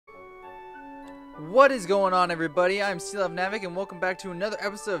What is going on, everybody? I'm Navac, and welcome back to another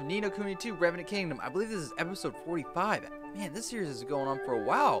episode of Ni No Kuni II, Revenant Kindom. I believe this is episode 45. Man, this series is going on for a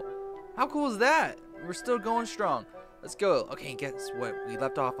while. How cool is that? We're still going strong. Let's go. Okay, guess what? We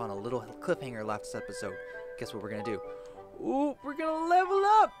left off on a little cliffhanger last episode. Guess what we're going to do? Ooh, we're going to level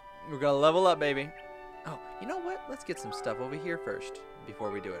up. We're going to level up, baby. Oh, you know what? Let's get some stuff over here first before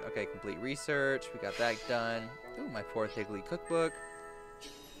we do it. Okay, complete research. We got that done. Ooh, my 4th Higgly cookbook.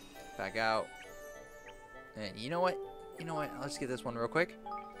 Back out. And you know what? Let's get this one real quick.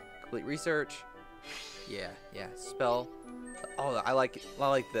 Complete research. Yeah. Spell. Oh, I like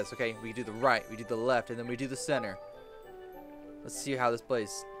this. Okay, we do the right, we do the left, and then we do the center. Let's see how this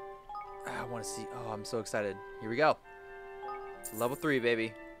plays. I want to see. Oh, I'm so excited. Here we go. Level 3,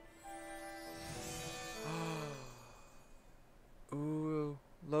 baby. Ooh,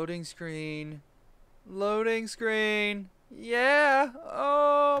 loading screen. Loading screen. Yeah.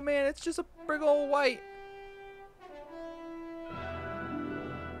 Oh man, it's just a big old white.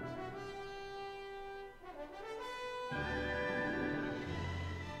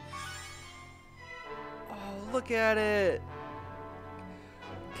 Look at it.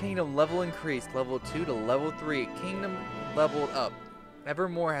 Kingdom level increased. Level 2 to level 3. Kingdom leveled up.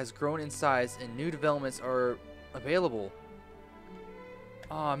 Evermore has grown in size and new developments are available.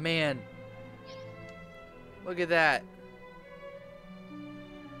 Aw, man. Look at that.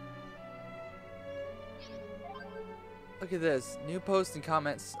 Look at this. New posts and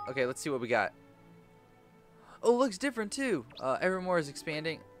comments. Okay, let's see what we got. Oh, it looks different too. Evermore is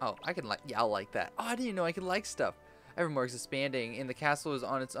expanding. Oh, I can like. Yeah, I'll like that. Oh, I didn't know I could like stuff. Evermore is expanding, and the castle is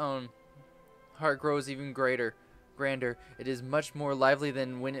on its own. Heart grows even grander. It is much more lively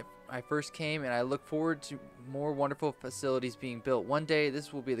than when I first came, and I look forward to more wonderful facilities being built. One day,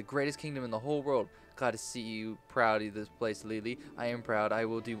 this will be the greatest kingdom in the whole world. Glad to see you proud of this place, Lily. I am proud. I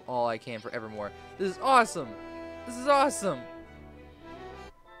will do all I can for Evermore. This is awesome. This is awesome.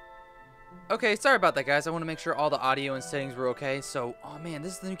 Okay, sorry about that, guys. I want to make sure all the audio and settings were okay. So, oh man,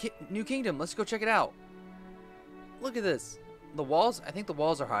 this is the new kingdom. Let's go check it out. Look at this. The walls, I think the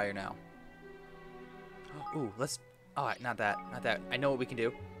walls are higher now. Ooh, let's, all right, not that. I know what we can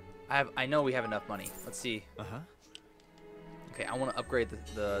do. I know we have enough money. Let's see. Okay, I want to upgrade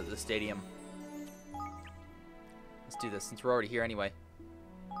the stadium. Let's do this since we're already here anyway.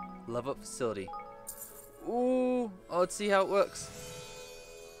 Level up facility. Ooh, oh, let's see how it looks.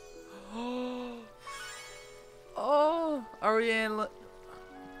 Oh, Aranella,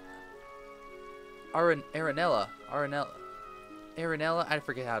 I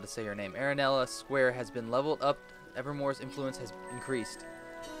forget how to say her name. Aranella Square has been leveled up. Evermore's influence has increased.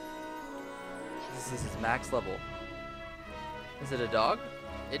 This is his max level. Is it a dog?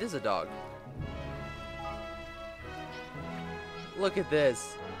 It is a dog. Look at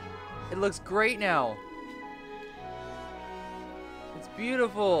this. It looks great now. It's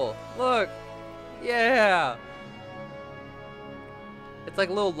beautiful. Look. Yeah. It's like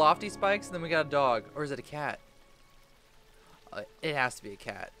little lofty spikes, and then we got a dog. Or is it a cat? It has to be a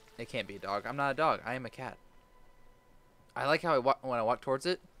cat. It can't be a dog. I'm not a dog. I am a cat. I like how when I walk towards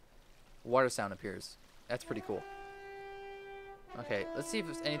it, water sound appears. That's pretty cool. Okay, let's see if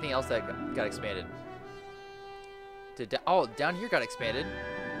there's anything else that got expanded. Oh, down here got expanded.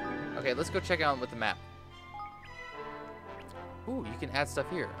 Okay, let's go check out with the map. Ooh, you can add stuff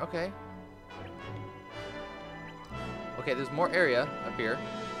here. Okay. Okay, there's more area up here.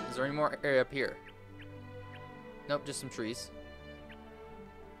 Is there any more area up here? Nope, just some trees.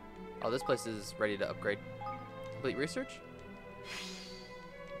 Oh, this place is ready to upgrade. Complete research?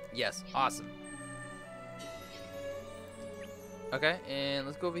 Yes, awesome. Okay, and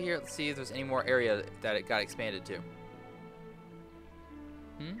let's go over here. Let's see if there's any more area that it got expanded to.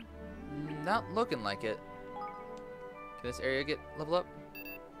 Not looking like it. Can this area get leveled up?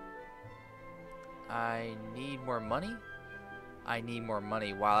 I need more money? I need more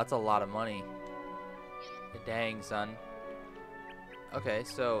money. Wow, that's a lot of money. Dang, son. Okay,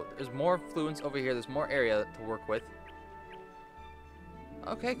 so there's more fluence over here. There's more area to work with.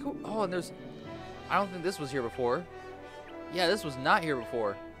 Okay, cool. Oh, and there's... I don't think this was here before. Yeah, this was not here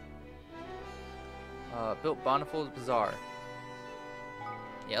before. Built Bountiful's Bazaar.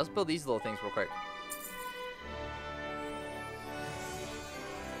 Yeah, let's build these little things real quick.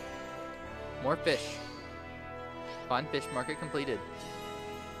 More fish. Find fish market completed.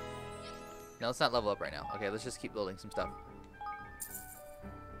 No, let's not level up right now. Okay, let's just keep building some stuff.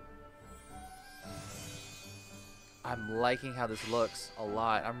 I'm liking how this looks a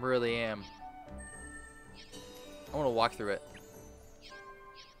lot. I really am. I want to walk through it.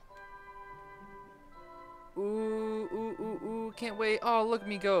 Ooh, ooh, ooh, ooh. Can't wait. Oh, look at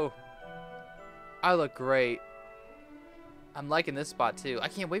me go. I look great. I'm liking this spot too. I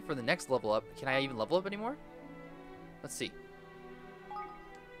can't wait for the next level up. Can I even level up anymore? Let's see.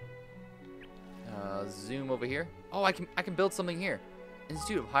 Zoom over here. Oh, I can build something here.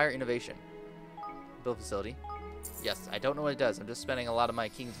 Institute of Higher Innovation. Build facility. Yes, I don't know what it does. I'm just spending a lot of my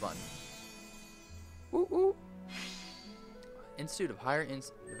King's Bun. Woo woo. Institute of Higher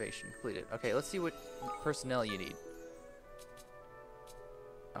Innovation completed. Okay, let's see what personnel you need.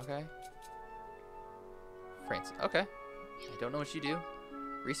 Okay. France. Okay. I don't know what you do.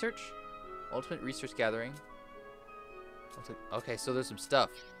 Research? Ultimate research gathering. Okay, so there's some stuff.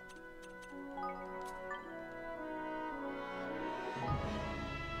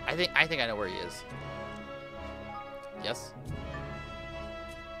 I think I know where he is. Yes.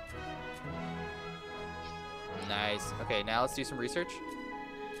 Nice. Okay, now let's do some research.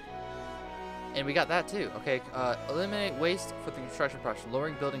 And we got that too. Okay, eliminate waste for the construction process,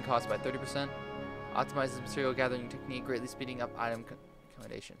 lowering building costs by 30%. Optimizes material gathering technique, greatly speeding up item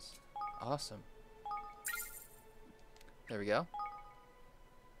accommodations. Awesome. There we go.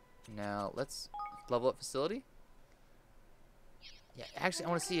 Now let's level up facility. Yeah, actually, I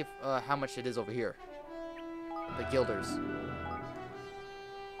want to see if how much it is over here. The guilders.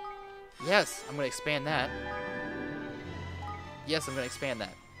 Yes, I'm gonna expand that. Yes, I'm gonna expand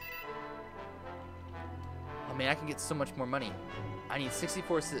that. Oh man, I can get so much more money. I need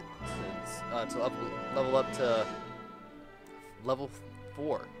 64 citizens to level up to level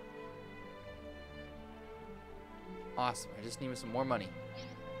 4. Awesome. I just need some more money.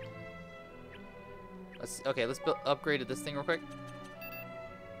 Let's upgrade this thing real quick.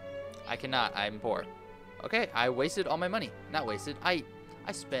 I cannot. I'm poor. Okay, I wasted all my money. Not wasted. I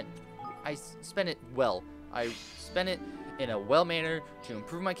spent it well. I spent it in a well manner to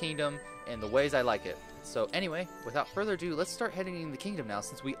improve my kingdom in the ways I like it. So anyway, without further ado, let's start heading in the kingdom now,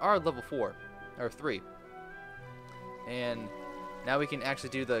 since we are level 4 or 3, and now we can actually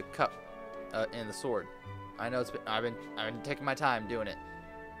do the cup and the sword. I know I've been taking my time doing it,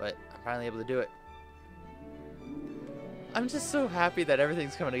 but I'm finally able to do it. I'm just so happy that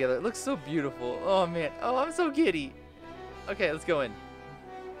everything's coming together. It looks so beautiful. Oh man. Oh, I'm so giddy. Okay, let's go in.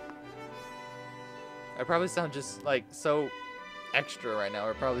 I probably sound just like so extra right now,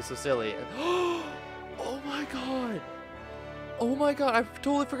 or probably so silly. Oh my god. Oh my god, I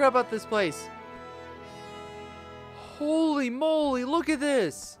totally forgot about this place. Holy moly, look at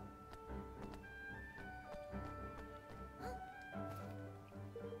this.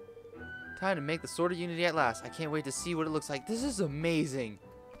 Time to make the Sword of Unity at last. I can't wait to see what it looks like. This is amazing.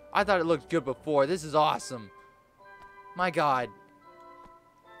 I thought it looked good before. This is awesome. My god.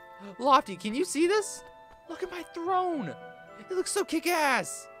 Lofty, can you see this? Look at my throne. It looks so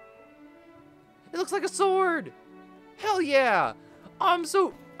kick-ass. It looks like a sword. Hell yeah. I'm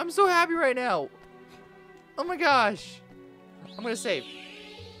so happy right now. Oh my gosh. I'm gonna save.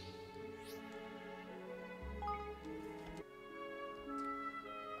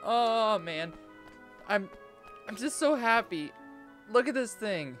 Oh man. I'm just so happy. Look at this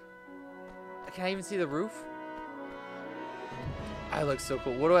thing. Can I even see the roof? I look so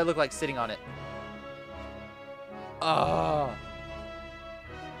cool. What do I look like sitting on it? Oh.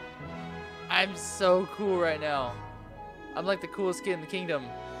 I'm so cool right now. I'm like the coolest kid in the kingdom.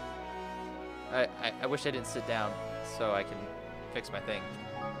 I wish I didn't sit down so I can fix my thing.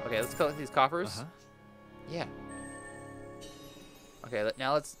 Okay, let's collect these coffers. Yeah. Okay,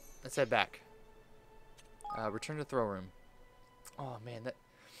 now let's head back. Return to throne room. Oh man, that.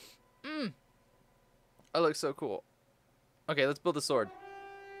 I look so cool. Okay, let's build the sword.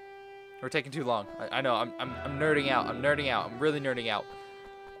 We're taking too long. I know. I'm nerding out. I'm nerding out. I'm really nerding out.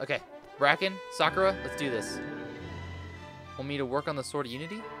 Okay, Bracken, Sakura, let's do this. Want me to work on the Sword of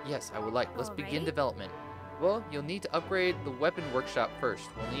Unity? Yes, I would like. Let's begin development. Well, you'll need to upgrade the weapon workshop first.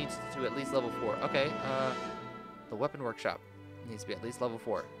 We'll need to at least level 4. Okay, the weapon workshop needs to be at least level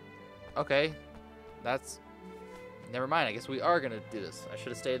 4. Okay, that's... Never mind, I guess we are going to do this. I should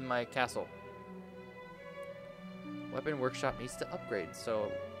have stayed in my castle. Weapon workshop needs to upgrade,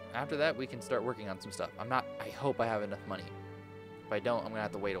 so after that we can start working on some stuff. I hope I have enough money. If I don't, I'm going to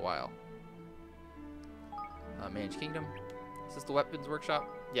have to wait a while. Manage Kingdom. Is this the weapons workshop?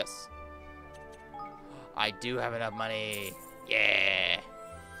 Yes. I do have enough money. Yeah.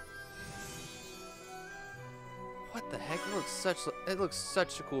 What the heck? It looks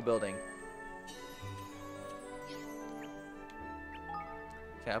such a cool building.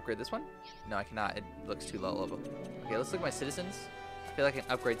 Can I upgrade this one? No, I cannot. It looks too low level. Okay, let's look at my citizens. I feel like I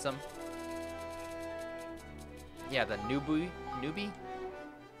can upgrade some. Yeah, the newbie.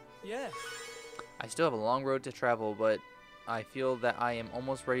 Yeah. I still have a long road to travel, but I feel that I am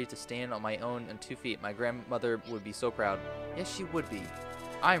almost ready to stand on my own on 2 feet. My grandmother would be so proud. Yes, she would be.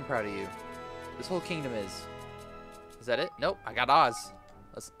 I'm proud of you. This whole kingdom is. Is that it? Nope, I got Oz.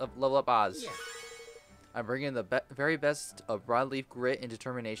 Let's level up Oz. Yeah. I'm bringing the very best of broadleaf grit and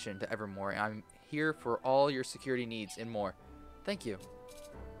determination to Evermore. I'm here for all your security needs and more. Thank you.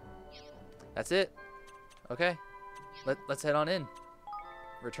 That's it. Okay. Let's head on in.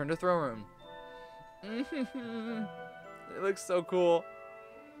 Return to throne room. It looks so cool.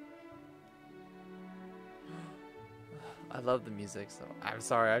 I love the music, so I'm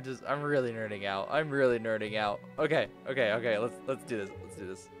sorry. I'm really nerding out. I'm really nerding out. Okay. Let's do this. Let's do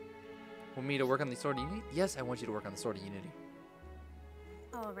this. Want me to work on the Sword of Unity? Yes, I want you to work on the Sword of Unity.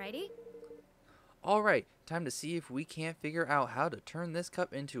 Alrighty. Alright, time to see if we can't figure out how to turn this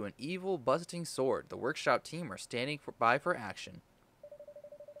cup into an evil, busting sword. The workshop team are standing by for action.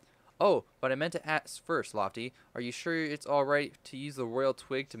 Oh, but I meant to ask first, Lofty. Are you sure it's alright to use the royal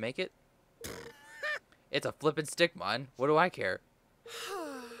twig to make it? It's a flippin' stick, man. What do I care?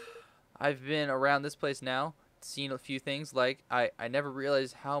 I've been around this place now, seen a few things, like, I never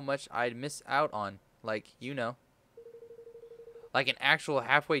realized how much I'd miss out on. Like, you know. Like an actual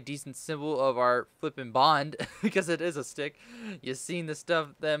halfway decent symbol of our flippin' bond, because it is a stick. You seen the stuff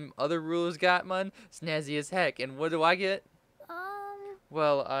them other rulers got, man? Snazzy as heck. And what do I get?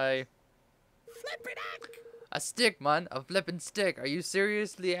 Well, a stick, man. A flippin' stick. Are you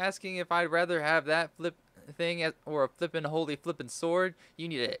seriously asking if I'd rather have that flip thing or a flippin' holy flippin' sword? You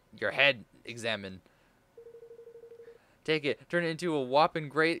need your head examined. Take it, turn it into a whopping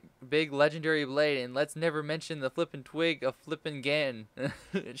great big legendary blade, and let's never mention the flippin' twig of flippin' Gan.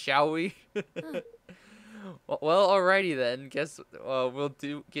 Shall we? Well, alrighty then. Guess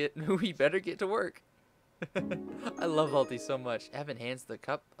we better get to work. I love Alti so much. Evan hands the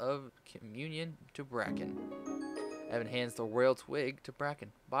cup of communion to Bracken. Evan hands the royal twig to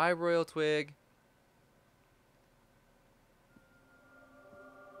Bracken. Bye, royal twig.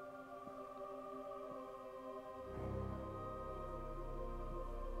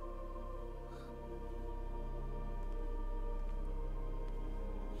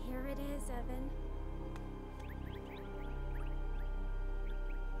 Here it is, Evan.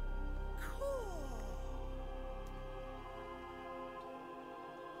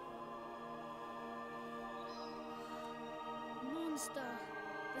 Mornstar,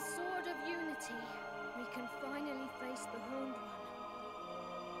 the Sword of Unity. We can finally face the Horned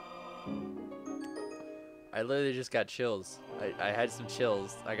One. I literally just got chills. I had some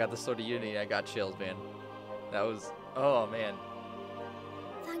chills. I got the Sword of Unity and I got chills, man. That was... Oh, man.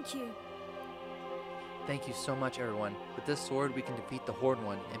 Thank you. Thank you so much, everyone. With this sword, we can defeat the Horned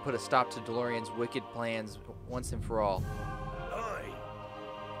One and put a stop to DeLorean's wicked plans once and for all. Aye.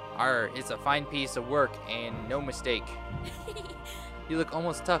 Arr, it's a fine piece of work and no mistake. You look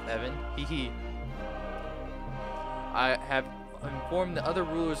almost tough, Evan. Hee. I have informed the other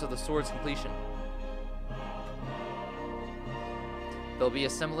rulers of the sword's completion. They'll be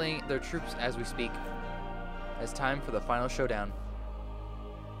assembling their troops as we speak. It's time for the final showdown.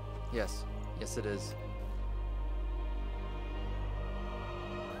 Yes it is.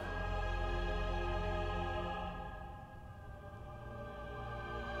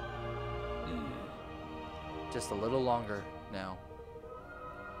 Just a little longer now.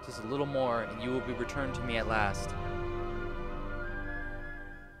 Just a little more, and you will be returned to me at last.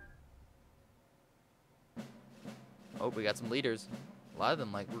 Oh, we got some leaders. A lot of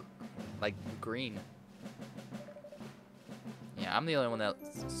them like green. Yeah, I'm the only one that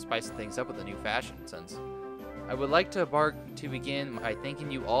spiced things up with a new fashion sense. I would like to begin by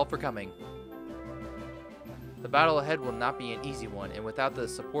thanking you all for coming. The battle ahead will not be an easy one, and without the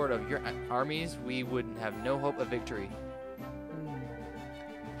support of your armies, we would have no hope of victory.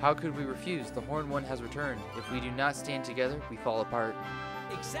 How could we refuse? The Horned One has returned. If we do not stand together, we fall apart.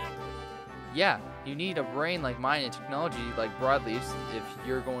 Exactly. Yeah, you need a brain like mine and technology like Broadleaf's if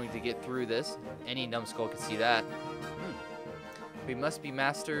you're going to get through this. Any numbskull could see that. We must be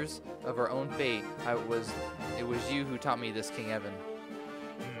masters of our own fate. It was you who taught me this, King Evan.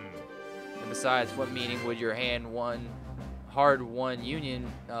 And besides, what meaning would your hard-won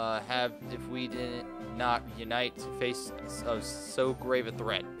union have if we did not unite to face so grave a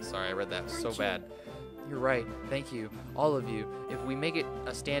threat? Sorry, I read that so bad. You're right. Thank you, all of you. If we make it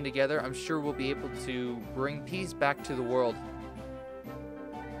a stand together, I'm sure we'll be able to bring peace back to the world.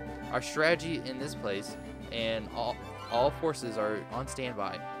 Our strategy in this place, and all forces are on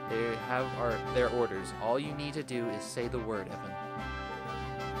standby. They have their orders. All you need to do is say the word, Evan.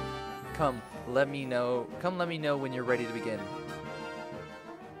 Come, let me know when you're ready to begin.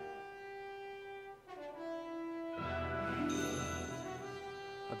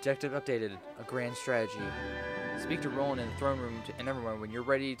 Objective updated. A grand strategy. Speak to Roland in the throne room and everyone when you're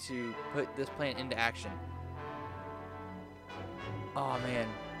ready to put this plan into action. Oh man,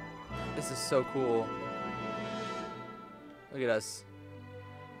 this is so cool. Look at us.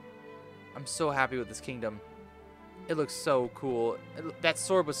 I'm so happy with this kingdom. It looks so cool. That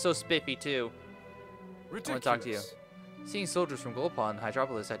sword was so spiffy too. Ridiculous. I want to talk to you. Seeing soldiers from Golpa and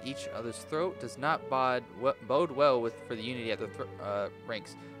Hydropolis at each other's throat does not bode well for the unity at the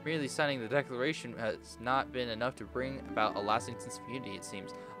ranks. Merely signing the declaration has not been enough to bring about a lasting sense of unity, it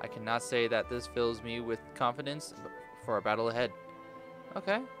seems. I cannot say that this fills me with confidence for our battle ahead.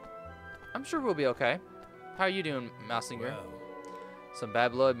 Okay. I'm sure we'll be okay. How are you doing, Mousinger? Well, Some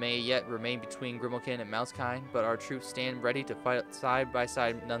bad blood may yet remain between Grimalkin and Mousekind, but our troops stand ready to fight side by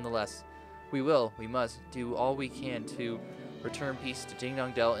side nonetheless. We must, do all we can to return peace to Ding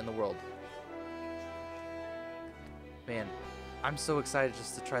Dong Dell in the world. Man, I'm so excited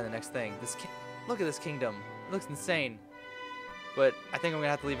just to try the next thing. Look at this kingdom. It looks insane. But I think I'm going to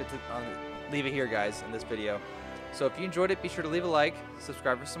have to leave it here, guys, in this video. So if you enjoyed it, be sure to leave a like,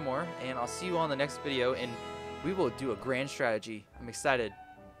 subscribe for some more, and I'll see you all in the next video, and we will do a grand strategy. I'm excited.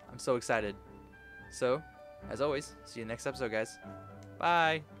 I'm so excited. So, as always, see you next episode, guys.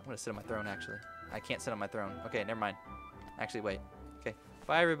 Bye. I'm going to sit on my throne, actually. I can't sit on my throne. Okay, never mind. Actually, wait. Okay.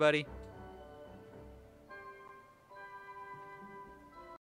 Bye, everybody.